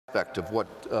aspect of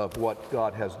what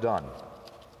God has done.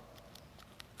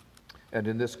 And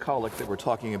in this collect that we're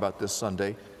talking about this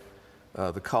Sunday,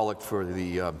 the collect for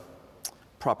the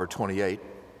Proper 28,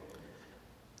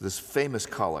 this famous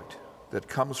collect that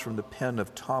comes from the pen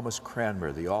of Thomas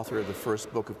Cranmer, the author of the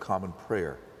first Book of Common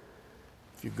Prayer.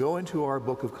 If you go into our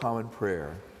Book of Common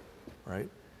Prayer, right,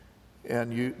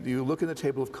 and you look in the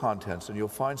table of contents, and you'll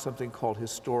find something called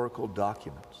historical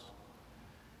documents.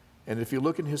 And if you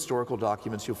look in historical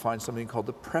documents, you'll find something called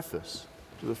the preface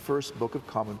to the first Book of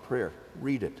Common Prayer.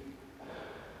 Read it.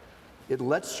 It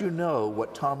lets you know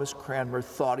what Thomas Cranmer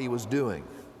thought he was doing.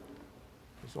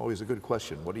 It's always a good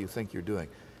question. What do you think you're doing?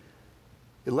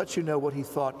 It lets you know what he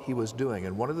thought he was doing.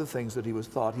 And one of the things that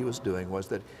thought he was doing was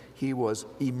that he was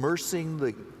immersing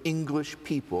the English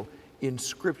people in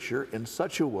Scripture in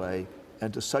such a way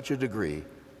and to such a degree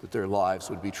that their lives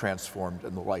would be transformed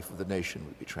and the life of the nation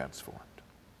would be transformed.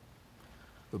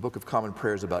 The Book of Common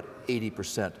Prayer is about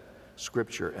 80%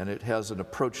 Scripture, and it has an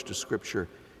approach to Scripture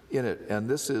in it. And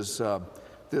this is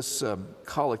this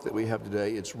collect that we have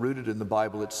today. It's rooted in the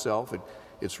Bible itself.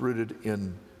 It's rooted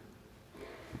in.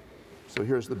 So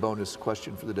here's the bonus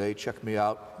question for the day. Check me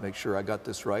out. Make sure I got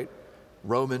this right.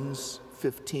 Romans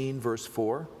 15, verse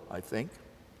 4, I think.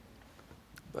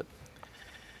 But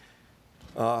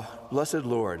blessed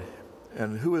Lord.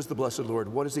 And who is the blessed Lord?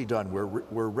 What has he done?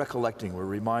 We're recollecting, we're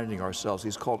reminding ourselves.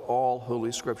 He's called all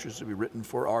Holy Scriptures to be written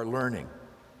for our learning.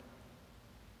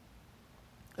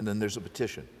 And then there's a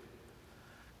petition.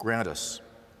 Grant us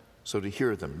so to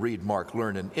hear them, read, mark,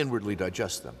 learn, and inwardly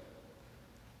digest them,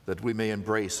 that we may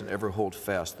embrace and ever hold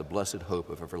fast the blessed hope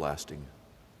of everlasting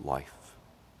life.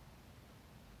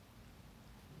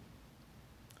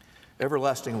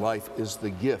 Everlasting life is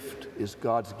the gift, is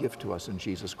God's gift to us in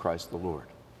Jesus Christ the Lord.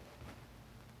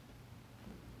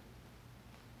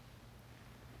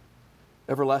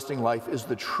 Everlasting life is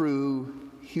the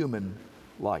true human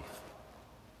life.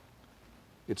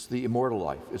 It's the immortal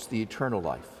life. It's the eternal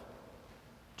life.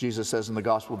 Jesus says in the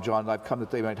Gospel of John, I've come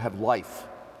that they might have life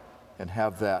and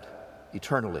have that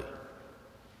eternally.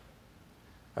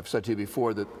 I've said to you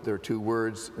before that there are two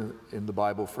words in the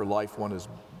Bible for life. One is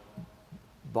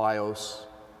bios.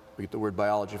 We get the word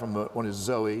biology from it. One is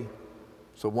zoe.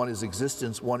 So one is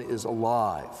existence, one is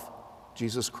alive.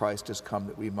 Jesus Christ has come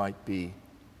that we might be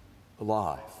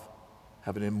alive,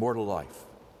 have an immortal life.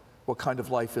 What kind of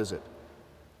life is it?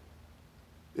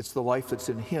 It's the life that's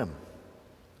in Him.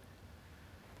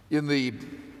 In the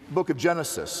book of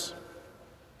Genesis,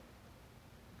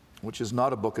 which is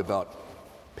not a book about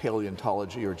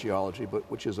paleontology or geology,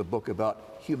 but which is a book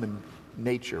about human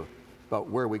nature, about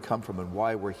where we come from and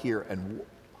why we're here and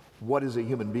what is a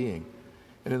human being.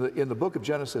 And in the book of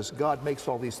Genesis, God makes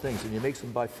all these things, and He makes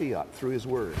them by fiat, through His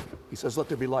Word. He says, let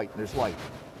there be light, and there's light,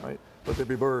 right? Let there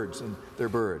be birds, and they're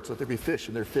birds. Let there be fish,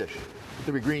 and they're fish. Let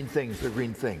there be green things, they're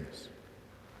green things.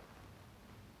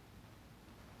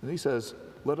 And He says,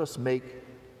 let us make,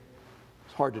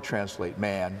 it's hard to translate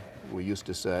man, we used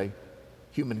to say,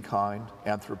 humankind,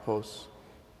 anthropos.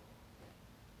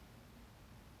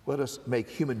 Let us make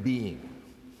human being.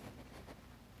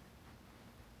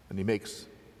 And He makes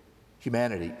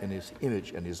humanity in His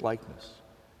image and His likeness.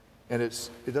 And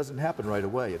it doesn't happen right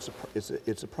away.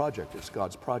 It's a project. It's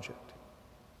God's project.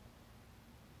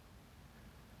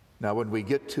 Now, when we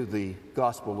get to the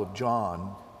Gospel of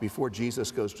John, before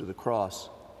Jesus goes to the cross,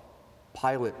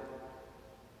 Pilate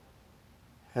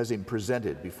has Him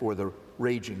presented before the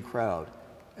raging crowd,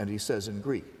 and he says in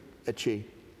Greek, "Eche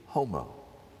homo,"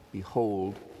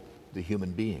 behold the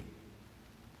human being.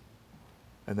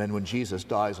 And then when Jesus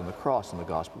dies on the cross in the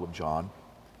Gospel of John,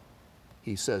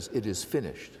 He says, "It is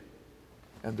finished."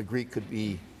 And the Greek could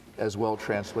be as well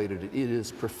translated, "It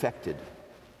is perfected."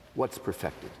 What's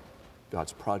perfected?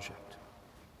 God's project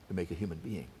to make a human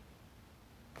being.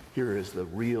 Here is the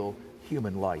real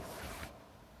human life,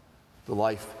 the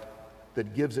life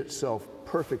that gives itself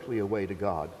perfectly away to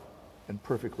God and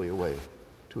perfectly away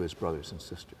to His brothers and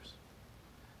sisters.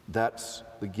 That's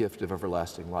the gift of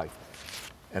everlasting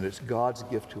life. And it's God's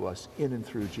gift to us in and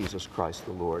through Jesus Christ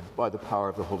the Lord by the power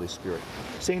of the Holy Spirit.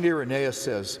 St. Irenaeus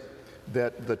says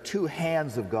that the two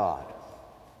hands of God,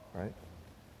 right,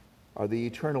 are the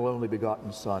eternal only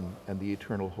begotten Son and the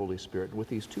eternal Holy Spirit. And with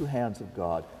these two hands of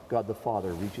God, God the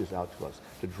Father reaches out to us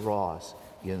to draw us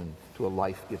into a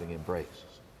life-giving embrace.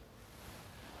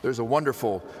 There's a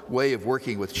wonderful way of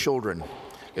working with children.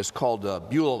 It's called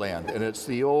Beulah Land, and it's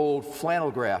the old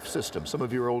flannel graph system. Some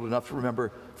of you are old enough to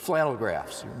remember flannel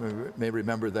graphs. You may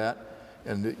remember that.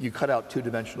 And you cut out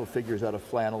two-dimensional figures out of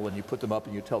flannel, and you put them up,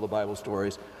 and you tell the Bible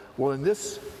stories. Well, in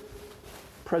this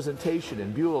presentation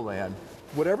in Beulah Land,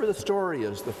 whatever the story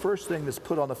is, the first thing that's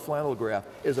put on the flannel graph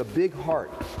is a big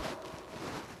heart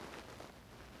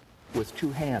with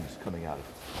two hands coming out of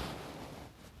it.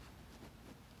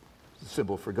 It's a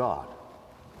symbol for God,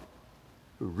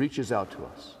 who reaches out to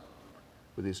us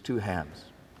with his two hands,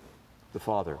 the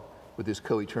Father with his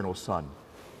co-eternal Son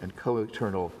and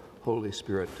co-eternal Holy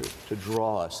Spirit to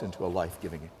draw us into a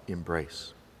life-giving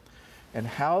embrace. And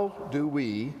how do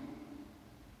we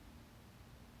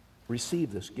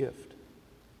receive this gift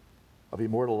of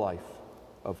immortal life,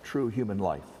 of true human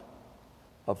life,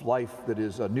 of life that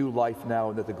is a new life now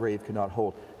and that the grave cannot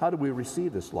hold? How do we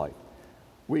receive this life?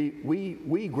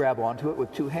 We grab onto it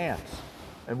with two hands.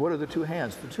 And what are the two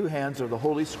hands? The two hands are the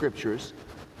Holy Scriptures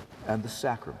and the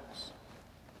sacraments.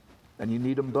 And you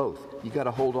need them both. You got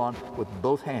to hold on with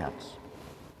both hands.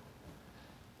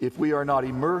 If we are not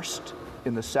immersed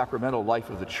in the sacramental life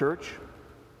of the church,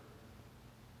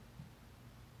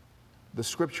 the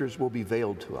Scriptures will be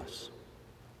veiled to us.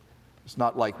 It's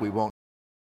not like we won't,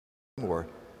 or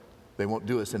they won't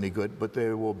do us any good, but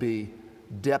there will be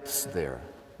depths there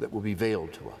that will be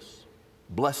veiled to us,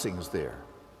 blessings there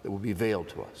that will be veiled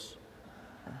to us.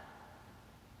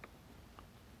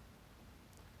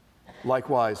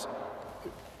 Likewise,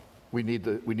 we need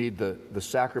the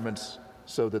sacraments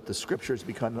so that the Scriptures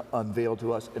become unveiled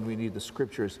to us, and we need the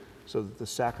Scriptures so that the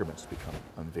sacraments become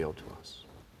unveiled to us.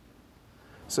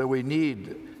 So we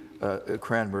need,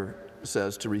 Cranmer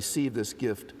says, to receive this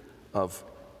gift of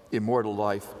immortal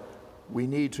life, we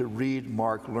need to read,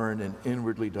 mark, learn, and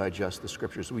inwardly digest the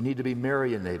Scriptures. We need to be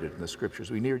marinated in the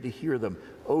Scriptures. We need to hear them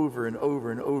over and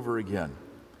over and over again.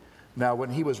 Now, when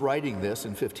he was writing this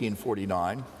in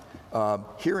 1549,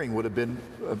 hearing would have been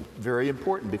very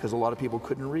important because a lot of people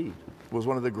couldn't read. It was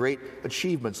one of the great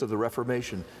achievements of the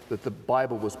Reformation that the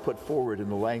Bible was put forward in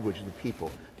the language of the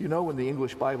people. Do you know when the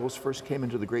English Bibles first came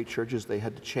into the great churches, they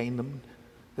had to chain them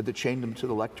to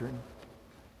the lectern,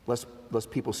 lest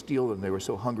people steal them. They were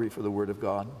so hungry for the Word of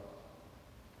God.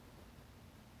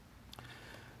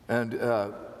 And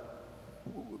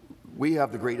we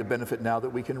have the great benefit now that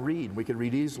we can read. We can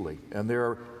read easily. And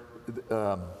there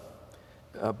are,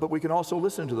 but we can also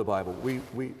listen to the Bible.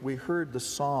 We heard the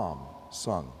psalm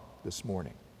sung this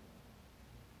morning.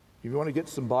 If you want to get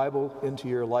some Bible into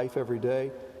your life every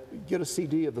day, get a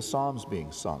CD of the Psalms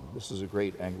being sung. This is a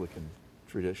great Anglican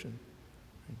tradition.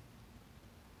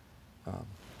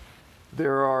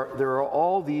 There are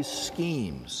all these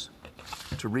schemes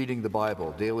to reading the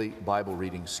Bible, daily Bible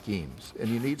reading schemes. And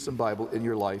you need some Bible in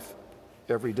your life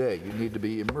every day. You need to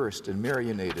be immersed and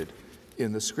marinated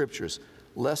in the Scriptures.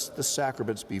 Lest the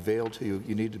sacraments be veiled to you,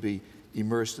 you need to be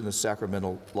immersed in the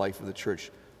sacramental life of the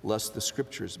church, lest the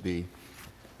Scriptures be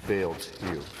veiled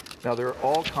to you. Now, there are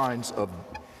all kinds of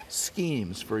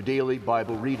schemes for daily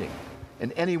Bible reading,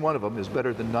 and any one of them is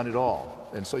better than none at all.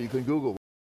 And so you can Google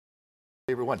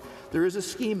favorite one. There is a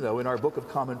scheme, though, in our Book of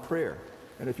Common Prayer.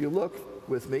 And if you look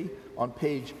with me on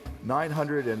page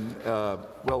 900 and,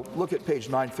 look at page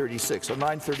 936. On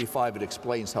 935, it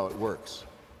explains how it works.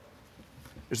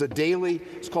 There's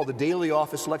it's called the Daily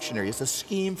Office Lectionary. It's a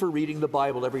scheme for reading the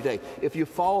Bible every day. If you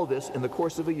follow this in the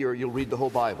course of a year, you'll read the whole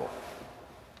Bible.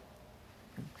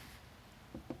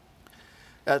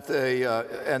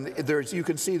 You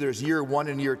can see there's year 1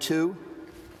 and year 2.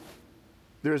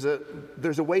 There's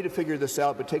a way to figure this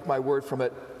out, but take my word from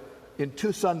it. In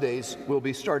 2 Sundays, we'll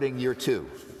be starting year 2.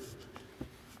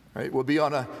 Right? With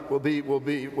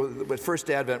First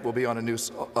Advent, we'll be on a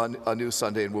new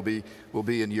Sunday, and we'll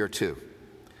be in year 2.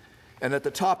 And at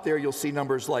the top there, you'll see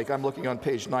numbers like, I'm looking on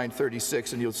page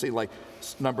 936, and you'll see like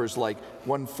numbers like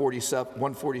 147,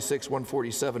 146,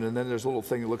 147, and then there's a little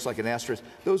thing that looks like an asterisk.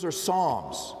 Those are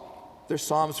psalms. They're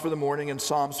psalms for the morning and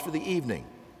psalms for the evening.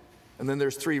 And then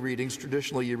there's 3 readings.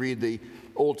 Traditionally, you read the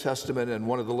Old Testament and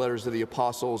one of the letters of the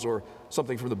apostles or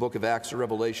something from the book of Acts or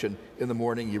Revelation in the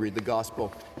morning. You read the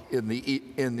gospel in the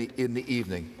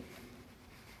evening.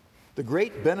 The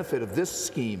great benefit of this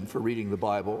scheme for reading the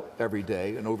Bible every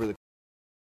day and over the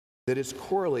that it's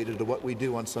correlated to what we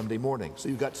do on Sunday morning. So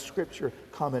you've got Scripture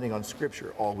commenting on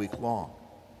Scripture all week long.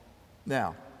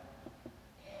 Now,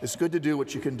 it's good to do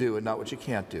what you can do and not what you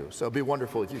can't do. So it'd be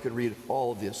wonderful if you could read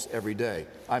all of this every day.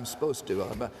 I'm supposed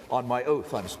to. On my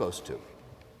oath, I'm supposed to.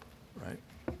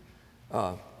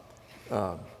 Right?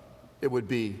 It would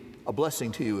be a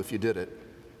blessing to you if you did it.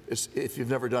 If you've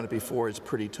never done it before, it's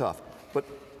pretty tough. But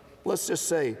let's just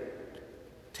say,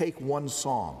 take one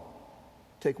psalm.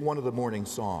 Take one of the morning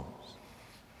psalms.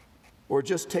 Or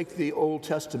just take the Old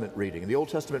Testament reading. The Old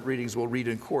Testament readings we'll read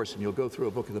in course, and you'll go through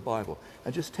a book of the Bible.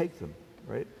 And just take them,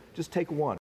 right? Just take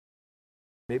one.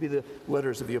 Maybe the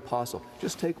letters of the apostle.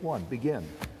 Just take one. Begin.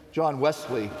 John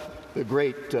Wesley the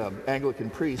great Anglican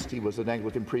priest. He was an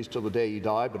Anglican priest till the day he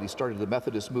died, but he started the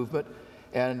Methodist movement.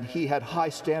 And he had high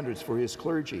standards for his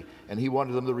clergy, and he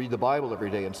wanted them to read the Bible every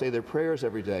day and say their prayers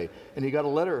every day. And he got a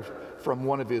letter from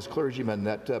one of his clergymen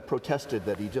that protested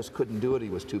that he just couldn't do it. He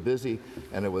was too busy,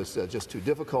 and it was just too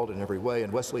difficult in every way.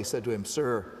 And Wesley said to him,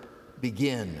 "Sir,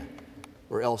 begin,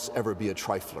 or else ever be a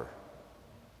trifler."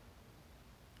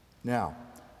 Now,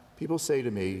 people say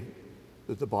to me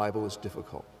that the Bible is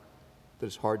difficult, that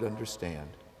it's hard to understand,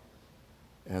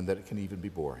 and that it can even be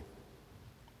boring.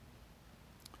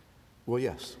 Well,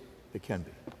 yes, it can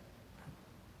be.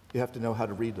 You have to know how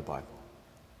to read the Bible.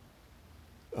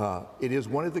 It is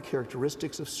one of the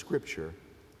characteristics of Scripture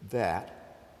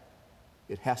that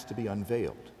it has to be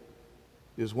unveiled.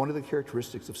 It is one of the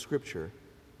characteristics of Scripture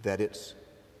that it's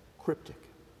cryptic.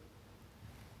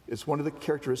 It's one of the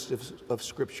characteristics of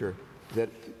Scripture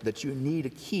that you need a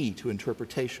key to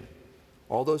interpretation.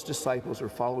 All those disciples are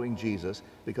following Jesus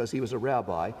because he was a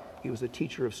rabbi, he was a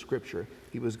teacher of Scripture.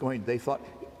 They thought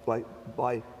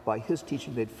by his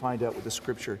teaching they'd find out what the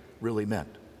Scripture really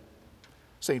meant.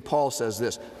 St. Paul says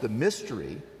this, the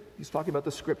mystery, he's talking about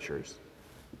the Scriptures,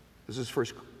 this is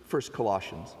first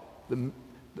Colossians,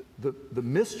 the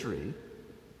mystery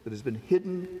that has been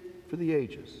hidden for the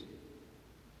ages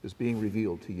is being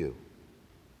revealed to you.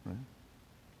 Right?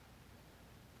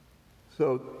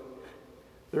 So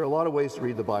there are a lot of ways to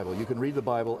read the Bible. You can read the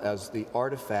Bible as the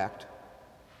artifact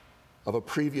of a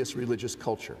previous religious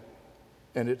culture.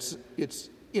 And it's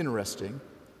interesting,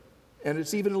 and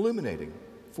it's even illuminating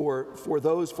for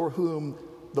those for whom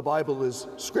the Bible is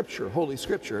Scripture, Holy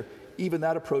Scripture. Even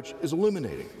that approach is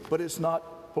illuminating, but it's not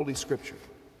Holy Scripture.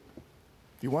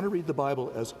 If you want to read the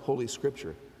Bible as Holy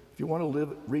Scripture, if you want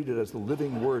to read it as the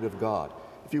living Word of God,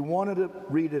 if you wanted to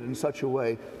read it in such a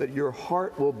way that your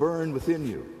heart will burn within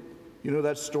you. You know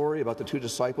that story about the two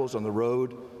disciples on the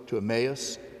road to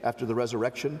Emmaus after the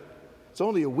resurrection? It's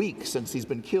only a week since he's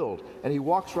been killed, and he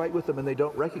walks right with them and they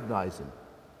don't recognize him.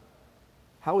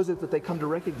 How is it that they come to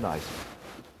recognize him?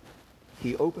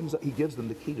 He gives them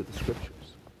the key to the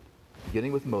Scriptures,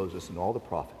 beginning with Moses and all the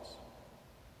prophets.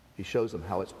 He shows them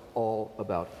how it's all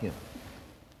about him.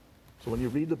 So when you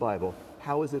read the Bible,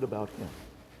 how is it about him?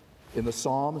 In the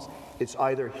Psalms, it's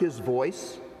either his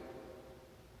voice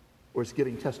or it's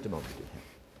giving testimony to him.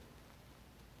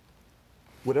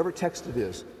 Whatever text it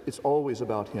is, it's always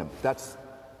about him.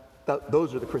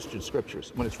 Those are the Christian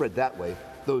Scriptures. When it's read that way,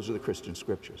 those are the Christian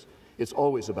Scriptures. It's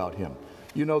always about him.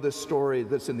 You know this story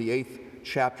that's in the 8th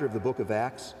chapter of the book of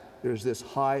Acts? There's this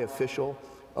high official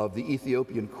of the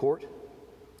Ethiopian court,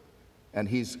 and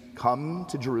he's come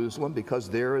to Jerusalem because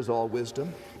there is all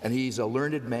wisdom, and he's a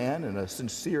learned man and a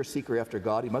sincere seeker after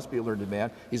God. He must be a learned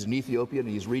man. He's an Ethiopian,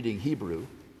 and he's reading Hebrew,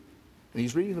 and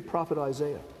he's reading the prophet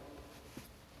Isaiah.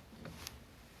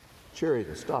 Chariot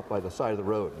is stopped by the side of the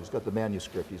road. He's got the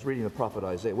manuscript. He's reading the prophet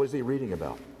Isaiah. What is he reading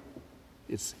about?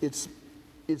 It's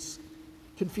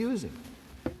confusing.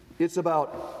 It's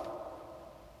about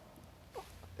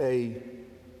a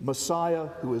Messiah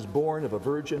who is born of a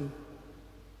virgin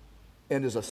and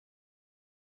is a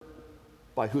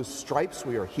by whose stripes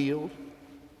we are healed,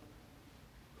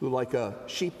 who like a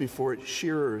sheep before its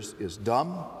shearers is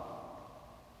dumb.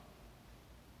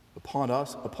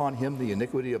 Upon him the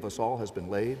iniquity of us all has been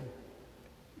laid.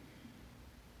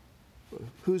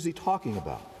 Who's he talking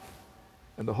about?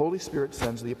 And the Holy Spirit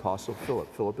sends the Apostle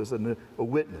Philip. Philip is a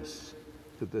witness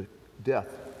to the death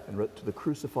and to the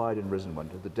crucified and risen one,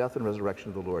 to the death and resurrection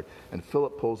of the Lord. And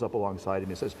Philip pulls up alongside him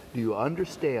and says, "Do you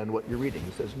understand what you're reading?"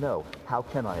 He says, "No. How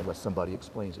can I unless somebody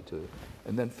explains it to you?"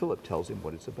 And then Philip tells him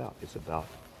what it's about. It's about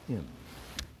him.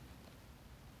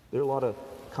 There are a lot of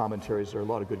commentaries, there are a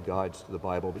lot of good guides to the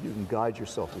Bible, but you can guide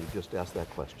yourself if you just ask that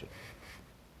question.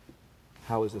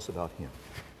 How is this about him?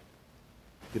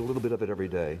 Get a little bit of it every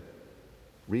day.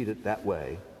 Read it that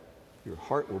way. Your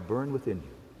heart will burn within you.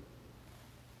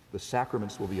 The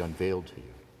sacraments will be unveiled to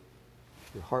you.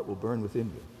 Your heart will burn within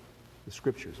you. The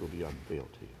Scriptures will be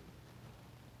unveiled to you.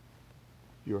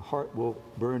 Your heart will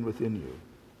burn within you,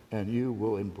 and you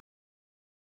will embrace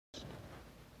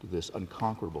this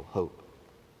unconquerable hope.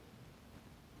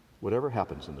 Whatever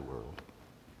happens in the world,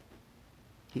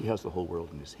 he has the whole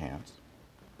world in his hands,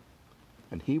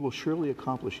 and he will surely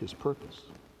accomplish his purpose,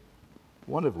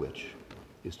 one of which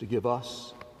is to give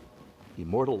us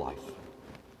immortal life,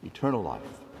 eternal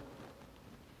life,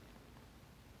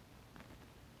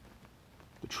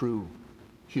 the true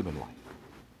human life.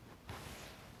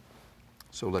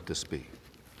 So let this be.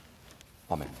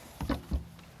 Amen.